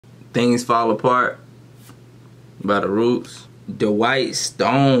Things Fall Apart by The Roots. Dwight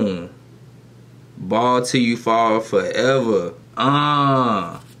Stone, Ball Till You Fall Forever.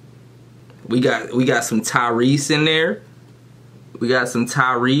 We got some Tyrese in there. We got some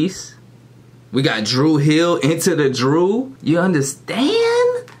Tyrese. We got Drew Hill, Into the Drew. You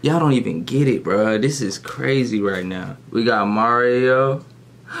understand? Y'all don't even get it, bro. This is crazy right now. We got Mario.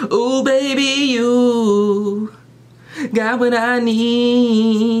 Ooh, baby, you got what I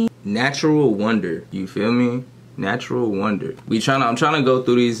need. Natural Wonder. You feel me? Natural Wonder. I'm trying to go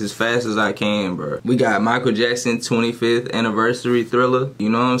through these as fast as I can, bro. We got Michael Jackson 25th Anniversary Thriller. You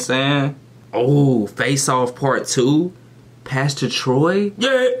know what I'm saying? Oh, Face Off Part 2. Pastor Troy.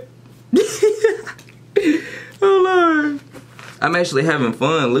 Yeah. Hold on. I'm actually having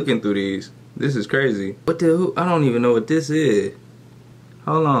fun looking through these. This is crazy. What the? I don't even know what this is.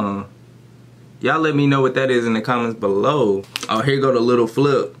 Hold on. Y'all let me know what that is in the comments below. Oh, here go the Little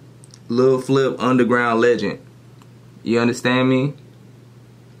Flip. Little Flip, Underground Legend. You understand me?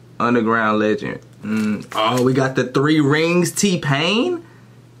 Underground Legend. Oh, we got the 3 Rings T-Pain.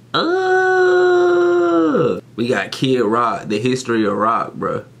 We got Kid Rock, The History of Rock,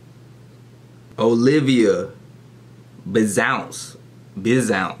 bruh. Olivia. Bizounce.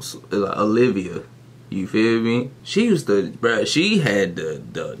 Olivia. You feel me? She used to, bruh, she had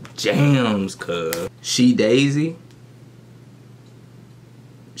the jams, cuz. She Daisy.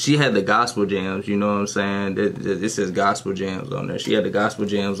 She had the gospel jams, you know what I'm saying? This says gospel jams on there. She had the gospel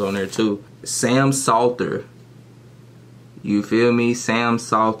jams on there too. Sam Salter. You feel me? Sam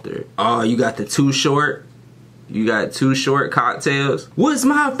Salter. Oh, you got the Too Short. You got Too Short Cocktails. What's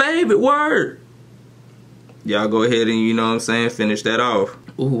my favorite word? Y'all go ahead and, you know what I'm saying, finish that off.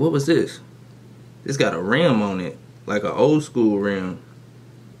 Ooh, what was this? This got a rim on it. Like an old school rim.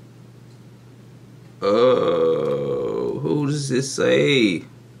 Oh, who does this say?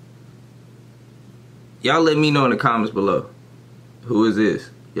 Y'all let me know in the comments below. Who is this?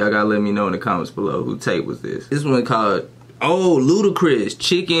 Y'all gotta let me know in the comments below. Who tape was this? This one called, oh, Ludacris,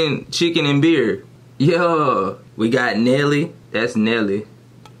 Chicken and Beer. Yeah. We got Nelly. That's Nelly.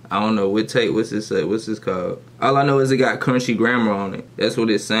 I don't know what tape. What's this say? What's this called? All I know is it got country grammar on it. That's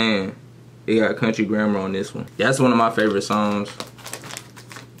what it's saying. It got country grammar on this one. That's one of my favorite songs.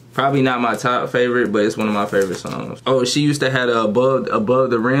 Probably not my top favorite, but it's one of my favorite songs. Oh, she used to have a Above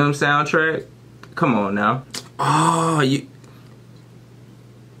the Rim soundtrack. Come on now. Oh, you.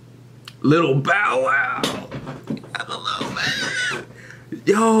 Little Bow Wow. I'm a little man.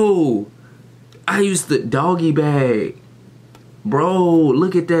 Yo, I used to Doggy Bag. Bro,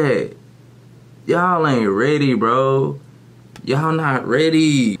 look at that. Y'all ain't ready, bro. Y'all not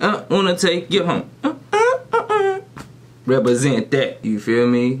ready. Wanna take you home. Represent that. You feel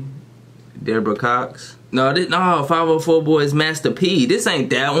me? Deborah Cox. No, 504 Boys Master P. This ain't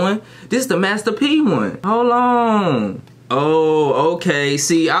that one. This the Master P one. Hold on. Oh, okay.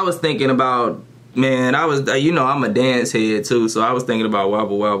 See, I was thinking about, man, you know, I'm a dance head too, so I was thinking about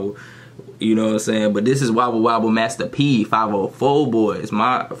Wobble Wobble. You know what I'm saying? But this is Wobble Wobble Master P, 504 Boys.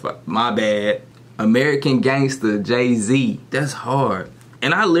 My bad. American Gangster, Jay-Z. That's hard.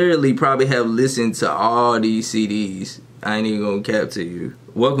 And I literally probably have listened to all these CDs. I ain't even gonna cap to you.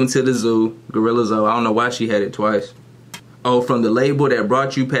 Welcome to the Zoo, Gorilla Zoe. I don't know why she had it twice. Oh, from the label that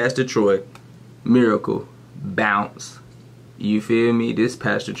brought you Pastor Troy. Miracle. Bounce. You feel me? This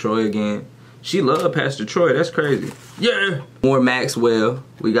Pastor Troy again. She loved Pastor Troy. That's crazy. Yeah. More Maxwell.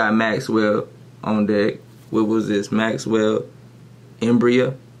 We got Maxwell on deck. What was this? Maxwell.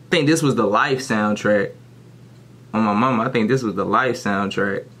 Embryo. I think this was the Life soundtrack. On my mama, I think this was the Life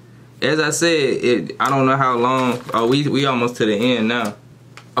soundtrack. As I said, I don't know how long. Oh, we almost to the end now.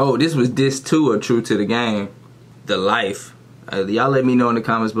 Oh, this was Disc 2 of True to the Game. The Life. Y'all let me know in the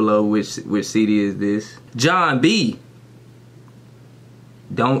comments below which CD is this. John B.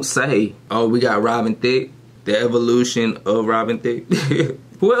 Don't Say. Oh, we got Robin Thicke. The Evolution of Robin Thicke.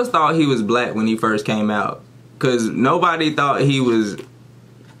 Who else thought he was black when he first came out? Because nobody thought he was...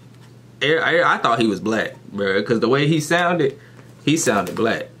 I thought he was black, bro. Because the way he sounded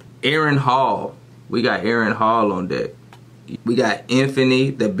black. Aaron Hall. We got Aaron Hall on deck. We got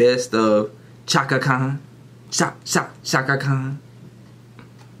Infinity, the best of Chaka Khan. Chaka Khan.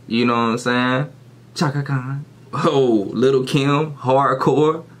 You know what I'm saying? Chaka Khan. Oh, Little Kim,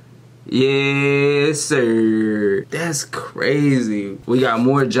 Hardcore. Yes, sir. That's crazy. We got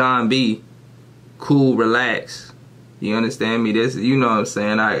more John B. Cool, Relax. You understand me? This, you know what I'm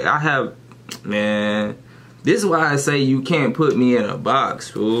saying? I have, man. This is why I say you can't put me in a box,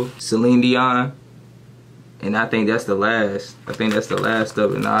 fool. Celine Dion. And I think that's the last. I think that's the last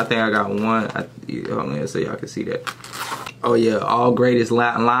of it. No, I think I got one. Hold on, so y'all can see that. Oh yeah, all greatest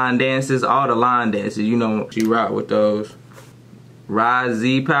line dances, all the line dances. You know she rock with those. Rise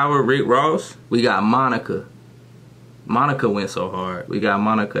Z Power, Rick Ross. We got Monica. Monica went so hard. We got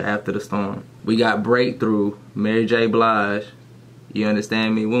Monica After the Storm. We got Breakthrough, Mary J. Blige. You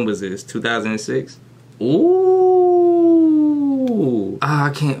understand me? When was this? 2006? Ooh. I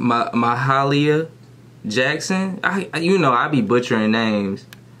can't. Mahalia Jackson. You know I be butchering names,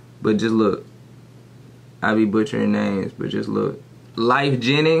 but just look. I be butchering names, but just look. Life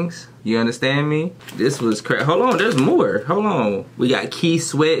Jennings. You understand me? This was crazy. Hold on, there's more. Hold on. We got Keith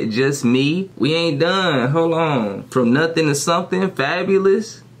Sweat, Just Me. We ain't done. Hold on. From Nothing to Something,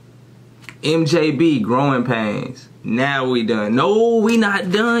 Fabulous. MJB, Growing Pains. Now we done. No, we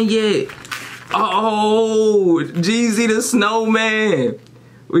not done yet. Oh, Jeezy the Snowman.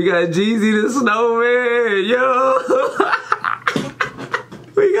 We got Jeezy the Snowman. Yo.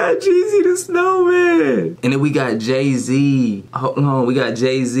 We got Jeezy the Snowman. And then we got Jay-Z. Hold on, we got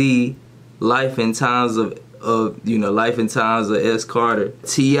Jay-Z, Life and Times of Life and Times of S. Carter.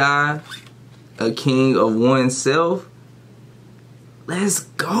 T.I., A King of Oneself. Let's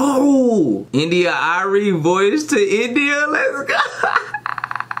go. India Ari, Voyage to India. Let's go.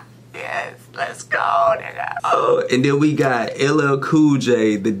 Yes, let's go, nigga. Oh, and then we got LL Cool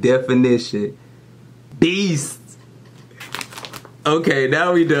J, The Definition. Beast. Okay,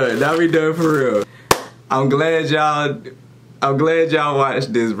 now we done. Now we done for real. I'm glad y'all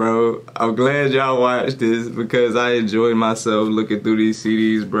watched this, bro. I'm glad y'all watched this because I enjoyed myself looking through these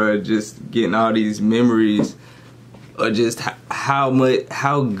CDs, bro. Just getting all these memories of just how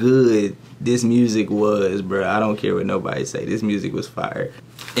good this music was, bro. I don't care what nobody say. This music was fire.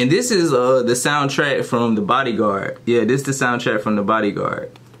 And this is the soundtrack from The Bodyguard. Yeah, this is the soundtrack from The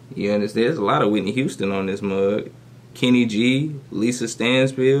Bodyguard. You understand? There's a lot of Whitney Houston on this mug. Kenny G, Lisa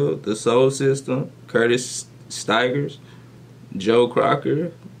Stansfield, The Soul System, Curtis Stigers, Joe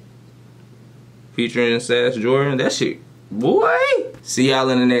Crocker, featuring Sass Jordan. That shit, boy. See y'all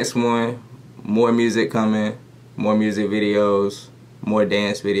in the next one. More music coming, more music videos, more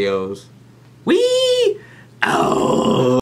dance videos. Wee! Oh!